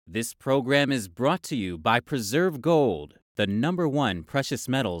This program is brought to you by Preserve Gold, the #1 precious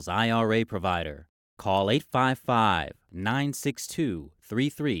metals IRA provider. Call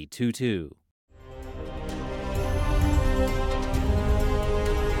 855-962-3322.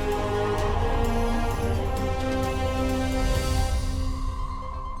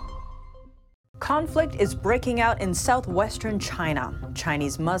 Conflict is breaking out in southwestern China.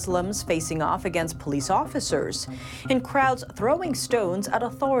 Chinese Muslims facing off against police officers, and crowds throwing stones at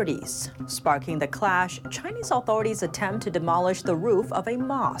authorities. Sparking the clash, Chinese authorities attempt to demolish the roof of a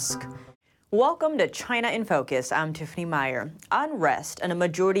mosque. Welcome to China in Focus. I'm Tiffany Meyer. Unrest in a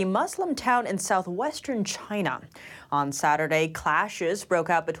majority Muslim town in southwestern China. On Saturday, clashes broke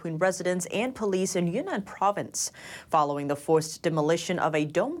out between residents and police in Yunnan province, following the forced demolition of a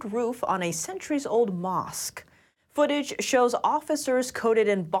domed roof on a centuries-old mosque. Footage shows officers coated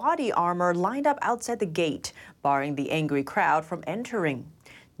in body armor lined up outside the gate, barring the angry crowd from entering.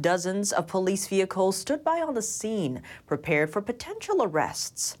 Dozens of police vehicles stood by on the scene, prepared for potential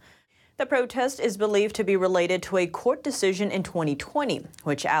arrests. The protest is believed to be related to a court decision in 2020,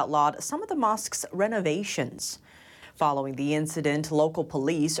 which outlawed some of the mosque's renovations. Following the incident, local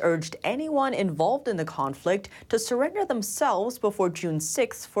police urged anyone involved in the conflict to surrender themselves before June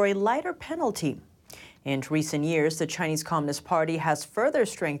 6th for a lighter penalty. In recent years, the Chinese Communist Party has further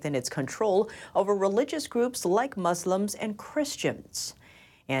strengthened its control over religious groups like Muslims and Christians.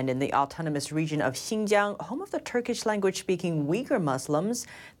 And in the autonomous region of Xinjiang, home of the Turkish language-speaking Uyghur Muslims,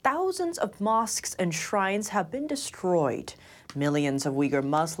 thousands of mosques and shrines have been destroyed. Millions of Uyghur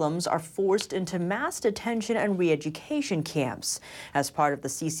Muslims are forced into mass detention and re-education camps as part of the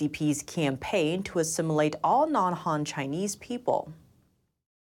CCP's campaign to assimilate all non-Han Chinese people.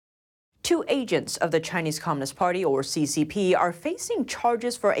 Two agents of the Chinese Communist Party, or CCP, are facing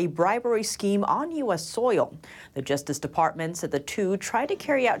charges for a bribery scheme on U.S. soil. The Justice Department said the two tried to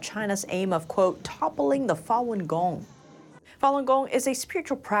carry out China's aim of, quote, toppling the Falun Gong. Falun Gong is a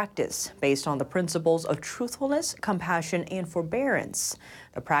spiritual practice based on the principles of truthfulness, compassion, and forbearance.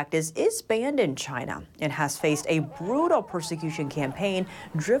 The practice is banned in China and has faced a brutal persecution campaign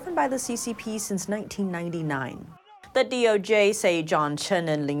driven by the CCP since 1999. The DOJ say John Chen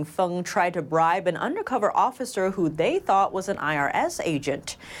and Ling Feng tried to bribe an undercover officer who they thought was an IRS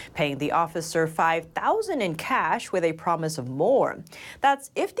agent, paying the officer $5,000 in cash with a promise of more.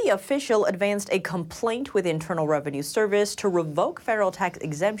 That's if the official advanced a complaint with Internal Revenue Service to revoke federal tax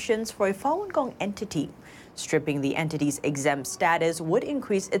exemptions for a Falun Gong entity. Stripping the entity's exempt status would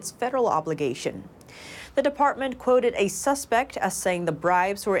increase its federal obligation. The department quoted a suspect as saying the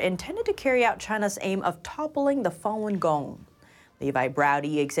bribes were intended to carry out China's aim of toppling the Falun Gong. Levi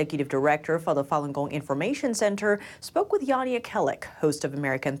Browdy, executive director for the Falun Gong Information Center, spoke with Yania Kellick, host of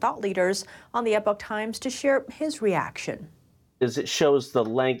American Thought Leaders, on the Epoch Times to share his reaction. It shows the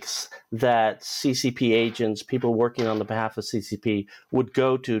lengths that CCP agents, people working on the behalf of CCP, would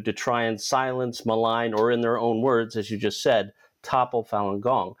go to try and silence, malign, or in their own words, as you just said, topple Falun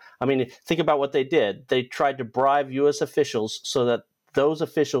Gong. I mean, think about what they did. They tried to bribe U.S. officials so that those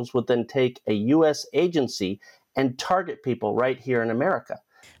officials would then take a U.S. agency and target people right here in America.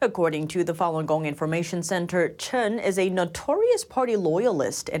 According to the Falun Gong Information Center, Chen is a notorious party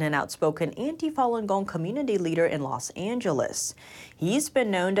loyalist and an outspoken anti-Falun Gong community leader in Los Angeles. He's been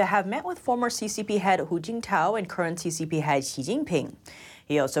known to have met with former CCP head Hu Jintao and current CCP head Xi Jinping.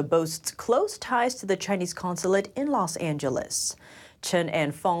 He also boasts close ties to the Chinese consulate in Los Angeles. Chen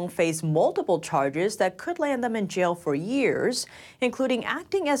and Feng face multiple charges that could land them in jail for years, including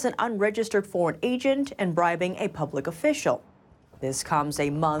acting as an unregistered foreign agent and bribing a public official. This comes a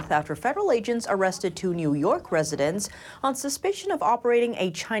month after federal agents arrested two New York residents on suspicion of operating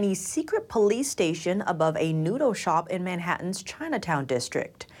a Chinese secret police station above a noodle shop in Manhattan's Chinatown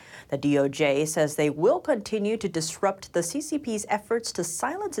district. The DOJ says they will continue to disrupt the CCP's efforts to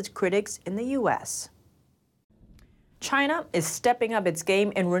silence its critics in the U.S. China is stepping up its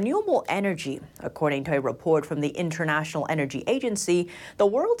game in renewable energy. According to a report from the International Energy Agency, the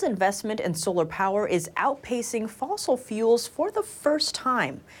world's investment in solar power is outpacing fossil fuels for the first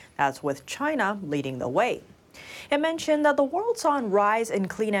time. That's with China leading the way. It mentioned that the world saw a rise in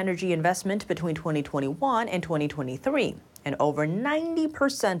clean energy investment between 2021 and 2023, and over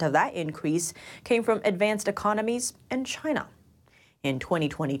 90% of that increase came from advanced economies and China. In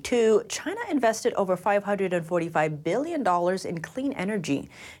 2022, China invested over $545 billion in clean energy,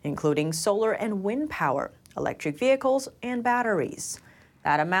 including solar and wind power, electric vehicles, and batteries.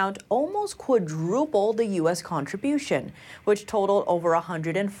 That amount almost quadrupled the U.S. contribution, which totaled over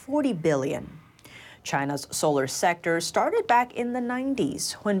 $140 billion. China's solar sector started back in the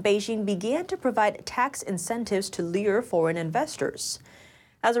 90s when Beijing began to provide tax incentives to lure foreign investors.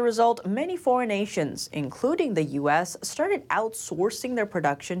 As a result, many foreign nations, including the U.S., started outsourcing their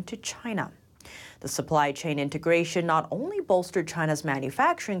production to China. The supply chain integration not only bolstered China's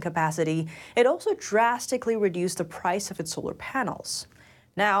manufacturing capacity, it also drastically reduced the price of its solar panels.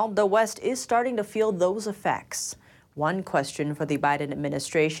 Now, the West is starting to feel those effects. One question for the Biden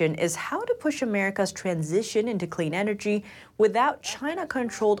administration is how to push America's transition into clean energy without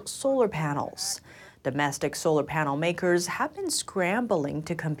China-controlled solar panels. Domestic solar panel makers have been scrambling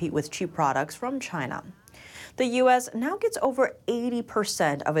to compete with cheap products from China. The U.S. now gets over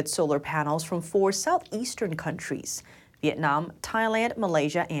 80% of its solar panels from 4 southeastern countries: Vietnam, Thailand,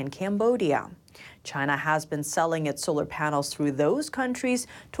 Malaysia, and Cambodia. China has been selling its solar panels through those countries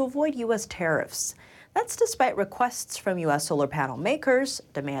to avoid U.S. tariffs. That's despite requests from U.S. solar panel makers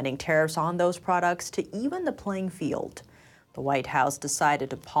demanding tariffs on those products to even the playing field. The White House decided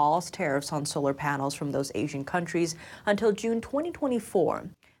to pause tariffs on solar panels from those Asian countries until June 2024,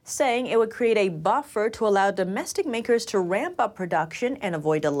 saying it would create a buffer to allow domestic makers to ramp up production and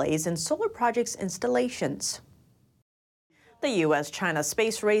avoid delays in solar projects' installations. The U.S.-China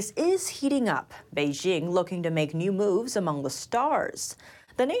space race is heating up, Beijing looking to make new moves among the stars.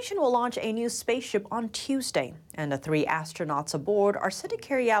 The nation will launch a new spaceship on Tuesday, and the 3 astronauts aboard are set to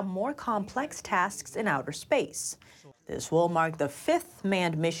carry out more complex tasks in outer space. This will mark the 5th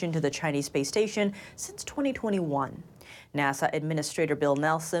manned mission to the Chinese space station since 2021. NASA Administrator Bill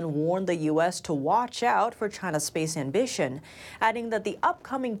Nelson warned the U.S. to watch out for China's space ambition, adding that the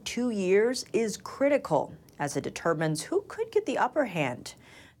upcoming 2 years is critical as it determines who could get the upper hand.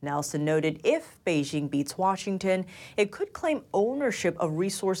 Nelson noted if Beijing beats Washington, it could claim ownership of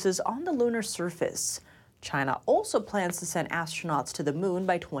resources on the lunar surface. China also plans to send astronauts to the moon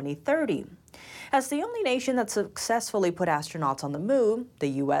by 2030. As the only nation that successfully put astronauts on the moon, the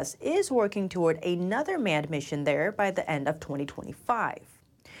U.S. is working toward another manned mission there by the end of 2025.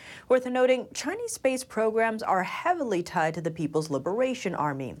 Worth noting, Chinese space programs are heavily tied to the People's Liberation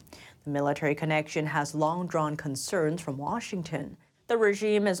Army. The military connection has long drawn concerns from Washington. The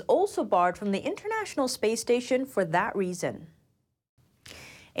regime is also barred from the International Space Station for that reason.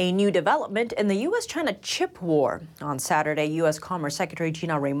 A new development in the U.S.-China chip war. On Saturday, U.S. Commerce Secretary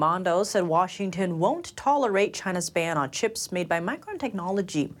Gina Raimondo said Washington won't tolerate China's ban on chips made by Micron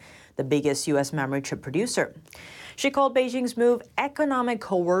Technology, the biggest U.S. memory chip producer. She called Beijing's move economic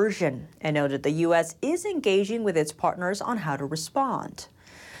coercion and noted the U.S. is engaging with its partners on how to respond.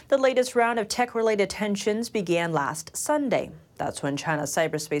 The latest round of tech-related tensions began last Sunday. That's when China's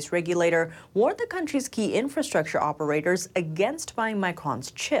cyberspace regulator warned the country's key infrastructure operators against buying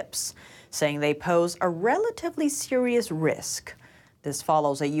Micron's chips, saying they pose a relatively serious risk. This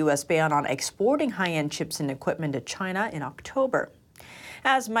follows a U.S. ban on exporting high-end chips and equipment to China in October.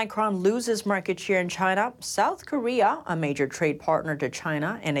 As Micron loses market share in China, South Korea, a major trade partner to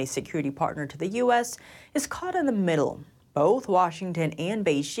China and a security partner to the U.S., is caught in the middle. Both Washington and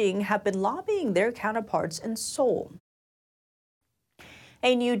Beijing have been lobbying their counterparts in Seoul.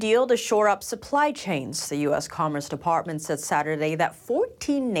 A new deal to shore up supply chains. The U.S. Commerce Department said Saturday that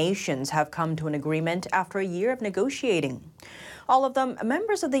 14 nations have come to an agreement after a year of negotiating. All of them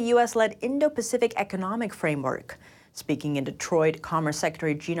members of the U.S.-led Indo-Pacific Economic Framework. Speaking in Detroit, Commerce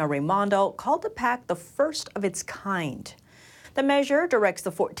Secretary Gina Raimondo called the pact the first of its kind. The measure directs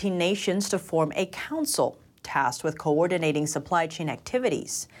the 14 nations to form a council tasked with coordinating supply chain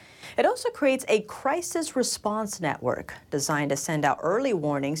activities. It also creates a crisis response network designed to send out early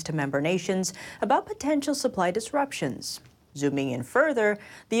warnings to member nations about potential supply disruptions. Zooming in further,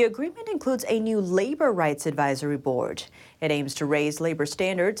 the agreement includes a new labor rights advisory board. It aims to raise labor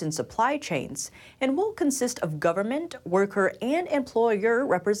standards in supply chains and will consist of government, worker, and employer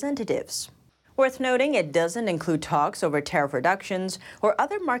representatives. Worth noting, it doesn't include talks over tariff reductions or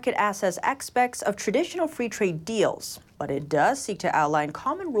other market access aspects of traditional free trade deals, but it does seek to outline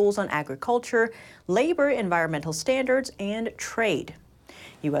common rules on agriculture, labor, environmental standards, and trade.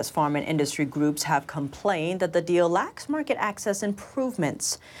 U.S. farm and industry groups have complained that the deal lacks market access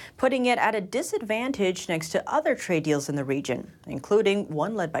improvements, putting it at a disadvantage next to other trade deals in the region, including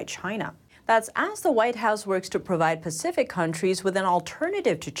one led by China. That's as the White House works to provide Pacific countries with an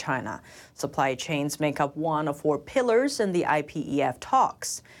alternative to China. Supply chains make up one of 4 pillars in the IPEF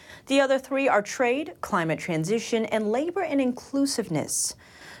talks. The other 3 are trade, climate transition, and labor and inclusiveness.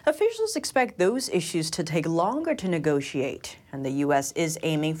 Officials expect those issues to take longer to negotiate, and the U.S. is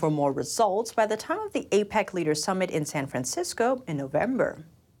aiming for more results by the time of the APEC Leaders Summit in San Francisco in November.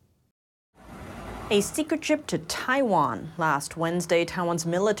 A secret trip to Taiwan. Last Wednesday, Taiwan's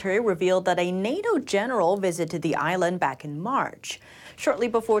military revealed that a NATO general visited the island back in March, shortly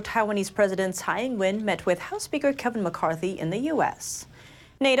before Taiwanese President Tsai Ing-wen met with House Speaker Kevin McCarthy in the U.S.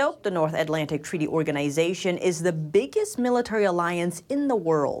 NATO, the North Atlantic Treaty Organization, is the biggest military alliance in the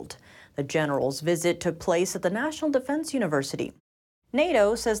world. The general's visit took place at the National Defense University.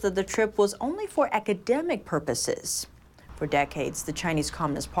 NATO says that the trip was only for academic purposes. For decades, the Chinese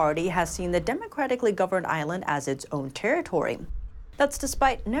Communist Party has seen the democratically governed island as its own territory. That's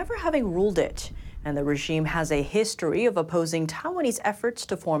despite never having ruled it. And the regime has a history of opposing Taiwanese efforts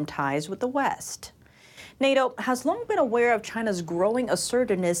to form ties with the West. NATO has long been aware of China's growing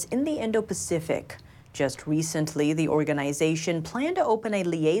assertiveness in the Indo-Pacific. Just recently, the organization planned to open a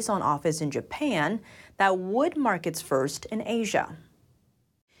liaison office in Japan that would mark its first in Asia.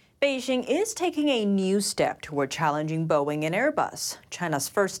 Beijing is taking a new step toward challenging Boeing and Airbus. China's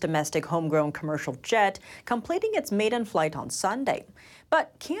first domestic homegrown commercial jet completing its maiden flight on Sunday.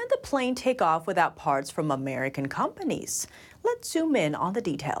 But can the plane take off without parts from American companies? Let's zoom in on the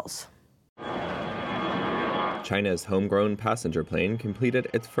details. China's homegrown passenger plane completed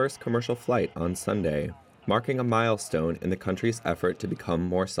its first commercial flight on Sunday, marking a milestone in the country's effort to become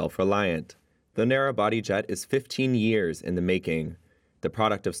more self-reliant. The narrow-body jet is 15 years in the making. The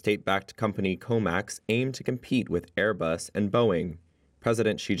product of state-backed company Comax aimed to compete with Airbus and Boeing.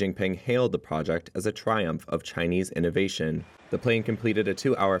 President Xi Jinping hailed the project as a triumph of Chinese innovation. The plane completed a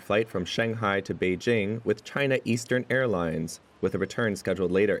 2-hour flight from Shanghai to Beijing with China Eastern Airlines, with a return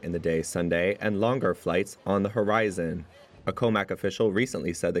scheduled later in the day Sunday and longer flights on the horizon. A Comac official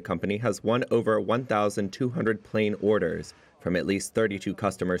recently said the company has won over 1,200 plane orders from at least 32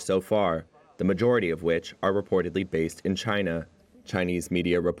 customers so far, the majority of which are reportedly based in China. Chinese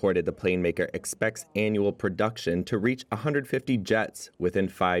media reported the plane maker expects annual production to reach 150 jets within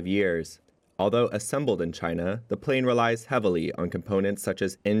 5 years. Although assembled in China, the plane relies heavily on components such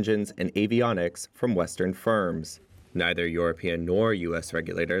as engines and avionics from Western firms. Neither European nor U.S.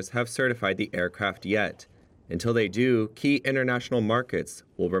 regulators have certified the aircraft yet. Until they do, key international markets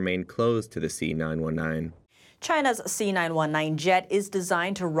will remain closed to the C919. China's C919 jet is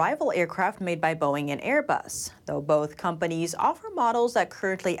designed to rival aircraft made by Boeing and Airbus, though both companies offer models that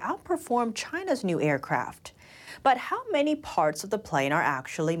currently outperform China's new aircraft. But how many parts of the plane are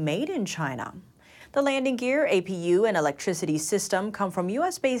actually made in China? The landing gear, APU, and electricity system come from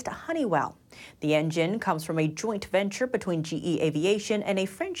U.S.-based Honeywell. The engine comes from a joint venture between GE Aviation and a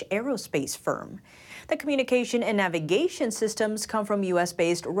French aerospace firm. The communication and navigation systems come from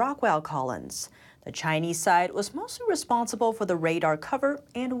U.S.-based Rockwell Collins. The Chinese side was mostly responsible for the radar cover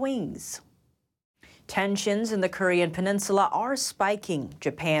and wings. Tensions in the Korean peninsula are spiking,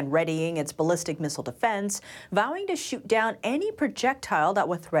 Japan readying its ballistic missile defense, vowing to shoot down any projectile that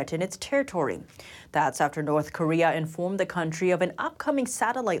would threaten its territory. That's after North Korea informed the country of an upcoming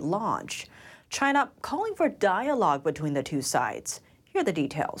satellite launch. China calling for dialogue between the two sides. Here are the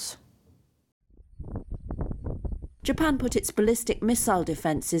details. Japan put its ballistic missile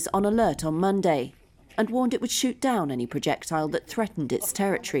defences on alert on Monday and warned it would shoot down any projectile that threatened its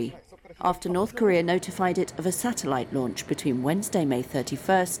territory, after North Korea notified it of a satellite launch between Wednesday, May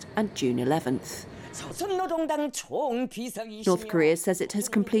 31st and June 11th. North Korea says it has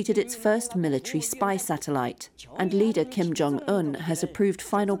completed its first military spy satellite, and leader Kim Jong-un has approved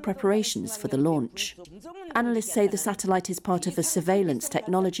final preparations for the launch. Analysts say the satellite is part of a surveillance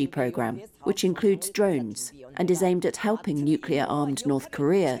technology program, which includes drones, and is aimed at helping nuclear-armed North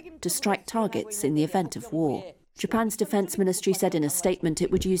Korea to strike targets in the event of war. Japan's defense ministry said in a statement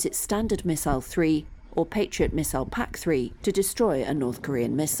it would use its Standard Missile 3 or Patriot Missile Pack 3 to destroy a North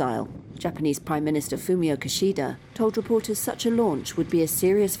Korean missile. Japanese Prime Minister Fumio Kishida told reporters such a launch would be a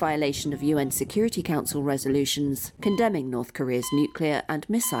serious violation of UN Security Council resolutions condemning North Korea's nuclear and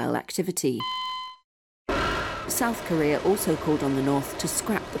missile activity. South Korea also called on the North to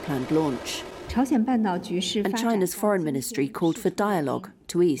scrap the planned launch. And China's foreign ministry called for dialogue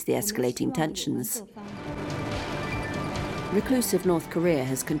to ease the escalating tensions. Reclusive North Korea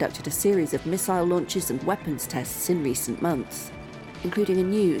has conducted a series of missile launches and weapons tests in recent months, including a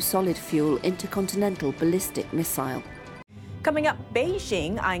new solid-fuel intercontinental ballistic missile. Coming up,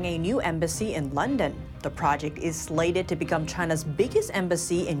 Beijing eyeing a new embassy in London. The project is slated to become China's biggest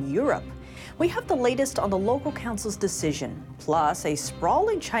embassy in Europe. We have the latest on the local council's decision. Plus, a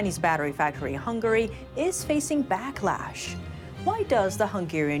sprawling Chinese battery factory in Hungary is facing backlash. Why does the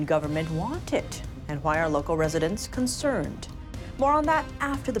Hungarian government want it? And why are local residents concerned? More on that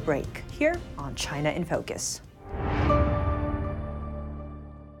after the break, here on China in Focus.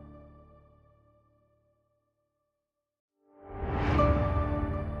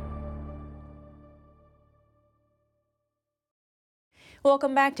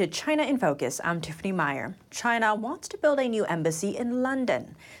 Welcome back to China in Focus. I'm Tiffany Meyer. China wants to build a new embassy in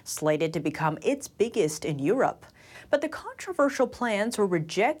London, slated to become its biggest in Europe. But the controversial plans were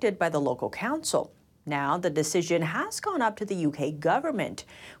rejected by the local council. Now the decision has gone up to the UK government,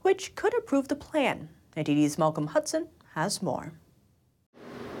 which could approve the plan. NTD's Malcolm Hudson has more.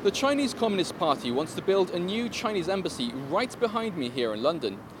 The Chinese Communist Party wants to build a new Chinese embassy right behind me here in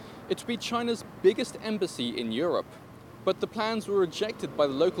London. It would be China's biggest embassy in Europe. But the plans were rejected by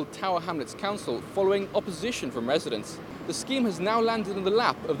the local Tower Hamlets Council following opposition from residents. The scheme has now landed in the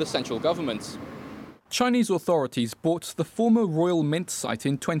lap of the central government. Chinese authorities bought the former Royal Mint site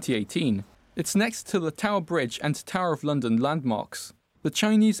in 2018. It's next to the Tower Bridge and Tower of London landmarks. The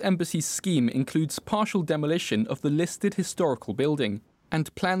Chinese embassy's scheme includes partial demolition of the listed historical building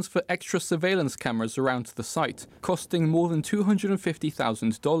and plans for extra surveillance cameras around the site, costing more than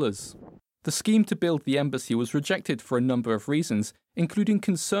 $250,000. The scheme to build the embassy was rejected for a number of reasons, including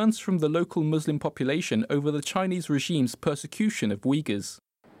concerns from the local Muslim population over the Chinese regime's persecution of Uyghurs.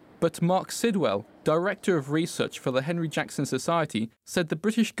 But Mark Sidwell, Director of Research for the Henry Jackson Society, said the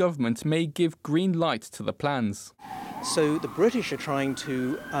British government may give green light to the plans. So the British are trying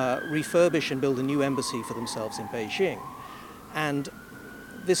to refurbish and build a new embassy for themselves in Beijing. And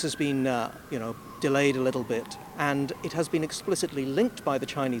this has been, delayed a little bit. And it has been explicitly linked by the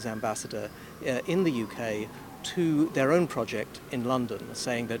Chinese ambassador in the UK to their own project in London,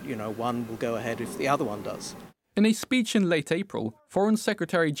 saying that, one will go ahead if the other one does. In a speech in late April, Foreign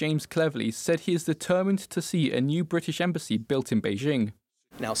Secretary James Cleverly said he is determined to see a new British embassy built in Beijing.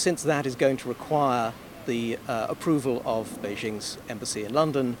 Now, since that is going to require the approval of Beijing's embassy in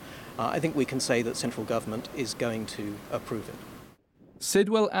London, I think we can say that central government is going to approve it.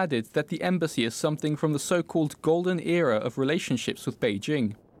 Sidwell added that the embassy is something from the so-called golden era of relationships with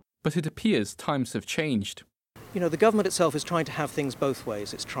Beijing. But it appears times have changed. The government itself is trying to have things both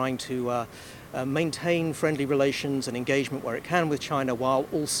ways. It's trying to maintain friendly relations and engagement where it can with China while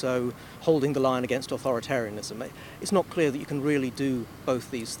also holding the line against authoritarianism. It's not clear that you can really do both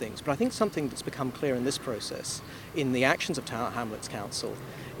these things, but I think something that's become clear in this process, in the actions of Tower Hamlets Council,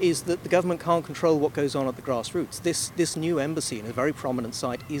 is that the government can't control what goes on at the grassroots. This new embassy in a very prominent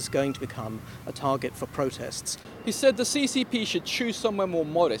site is going to become a target for protests. He said the CCP should choose somewhere more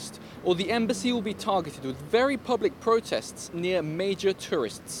modest, or the embassy will be targeted with very public protests near major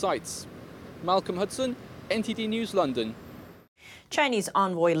tourist sites. Malcolm Hudson, NTD News, London. Chinese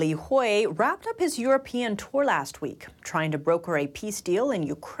envoy Li Hui wrapped up his European tour last week, trying to broker a peace deal in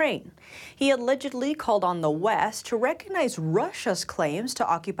Ukraine. He allegedly called on the West to recognize Russia's claims to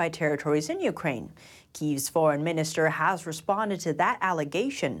occupy territories in Ukraine. Kyiv's foreign minister has responded to that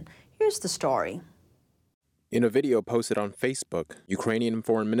allegation. Here's the story. In a video posted on Facebook, Ukrainian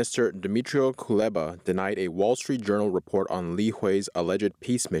Foreign Minister Dmytro Kuleba denied a Wall Street Journal report on Li Hui's alleged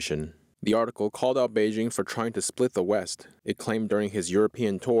peace mission. The article called out Beijing for trying to split the West. It claimed during his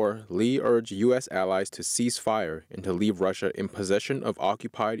European tour, Li urged U.S. allies to cease fire and to leave Russia in possession of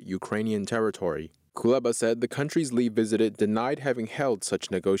occupied Ukrainian territory. Kuleba said the countries Li visited denied having held such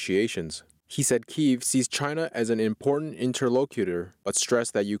negotiations. He said Kyiv sees China as an important interlocutor, but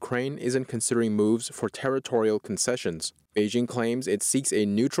stressed that Ukraine isn't considering moves for territorial concessions. Beijing claims it seeks a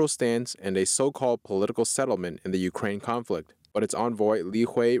neutral stance and a so-called political settlement in the Ukraine conflict. But its envoy, Li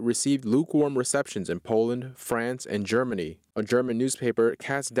Hui, received lukewarm receptions in Poland, France, and Germany. A German newspaper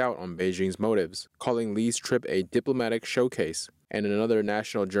cast doubt on Beijing's motives, calling Li's trip a diplomatic showcase. And another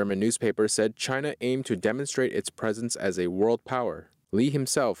national German newspaper said China aimed to demonstrate its presence as a world power. Li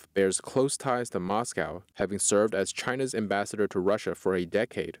himself bears close ties to Moscow, having served as China's ambassador to Russia for a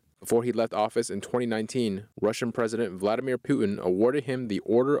decade. Before he left office in 2019, Russian President Vladimir Putin awarded him the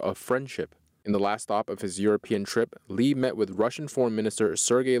Order of Friendship. In the last stop of his European trip, Li met with Russian Foreign Minister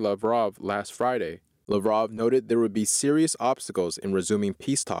Sergei Lavrov last Friday. Lavrov noted there would be serious obstacles in resuming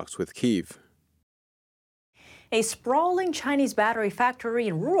peace talks with Kyiv. A sprawling Chinese battery factory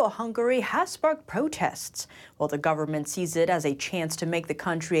in rural Hungary has sparked protests. While the government sees it as a chance to make the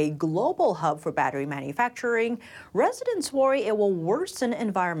country a global hub for battery manufacturing, residents worry it will worsen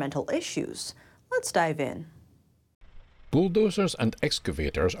environmental issues. Let's dive in. Bulldozers and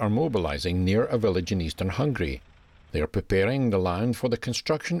excavators are mobilizing near a village in eastern Hungary. They are preparing the land for the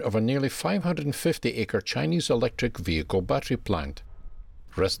construction of a nearly 550-acre Chinese electric vehicle battery plant.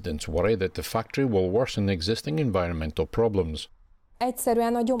 Residents worry that the factory will worsen existing environmental problems.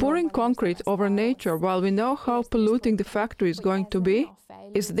 Pouring concrete over nature while we know how polluting the factory is going to be?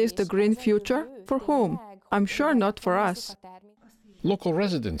 Is this the green future? For whom? I'm sure not for us. Local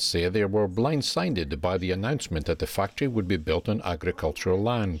residents say they were blindsided by the announcement that the factory would be built on agricultural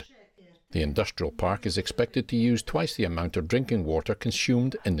land. The industrial park is expected to use twice the amount of drinking water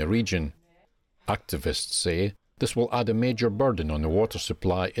consumed in the region. Activists say this will add a major burden on the water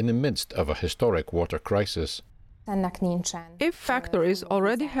supply in the midst of a historic water crisis. If factories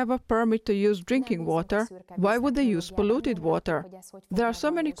already have a permit to use drinking water, why would they use polluted water? There are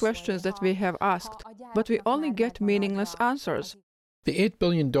so many questions that we have asked, but we only get meaningless answers. The $8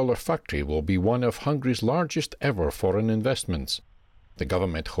 billion factory will be one of Hungary's largest ever foreign investments. The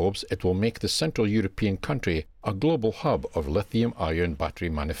government hopes it will make the Central European country a global hub of lithium-ion battery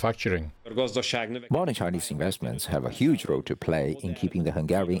manufacturing. Modern Chinese investments have a huge role to play in keeping the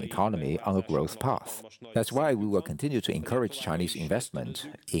Hungarian economy on a growth path. That's why we will continue to encourage Chinese investment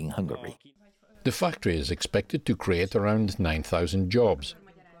in Hungary. The factory is expected to create around 9,000 jobs.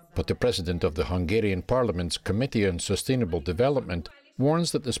 But the president of the Hungarian Parliament's Committee on Sustainable Development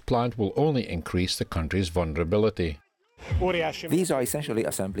warns that this plant will only increase the country's vulnerability. These are essentially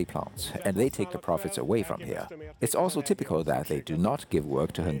assembly plants, and they take the profits away from here. It's also typical that they do not give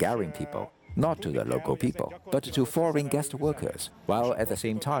work to Hungarian people, not to the local people, but to foreign guest workers, while at the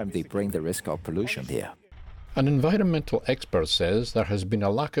same time they bring the risk of pollution here. An environmental expert says there has been a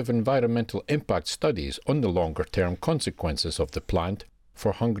lack of environmental impact studies on the longer-term consequences of the plant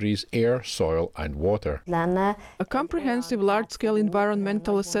for Hungary's air, soil and water. A comprehensive large-scale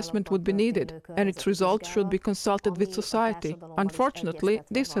environmental assessment would be needed, and its results should be consulted with society. Unfortunately,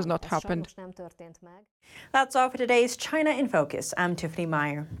 this has not happened. That's all for today's China in Focus. I'm Tiffany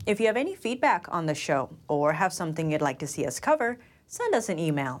Meyer. If you have any feedback on the show or have something you'd like to see us cover, send us an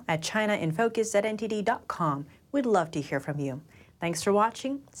email at chinainfocus@ntd.com. We'd love to hear from you. Thanks for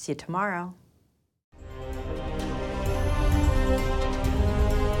watching. See you tomorrow.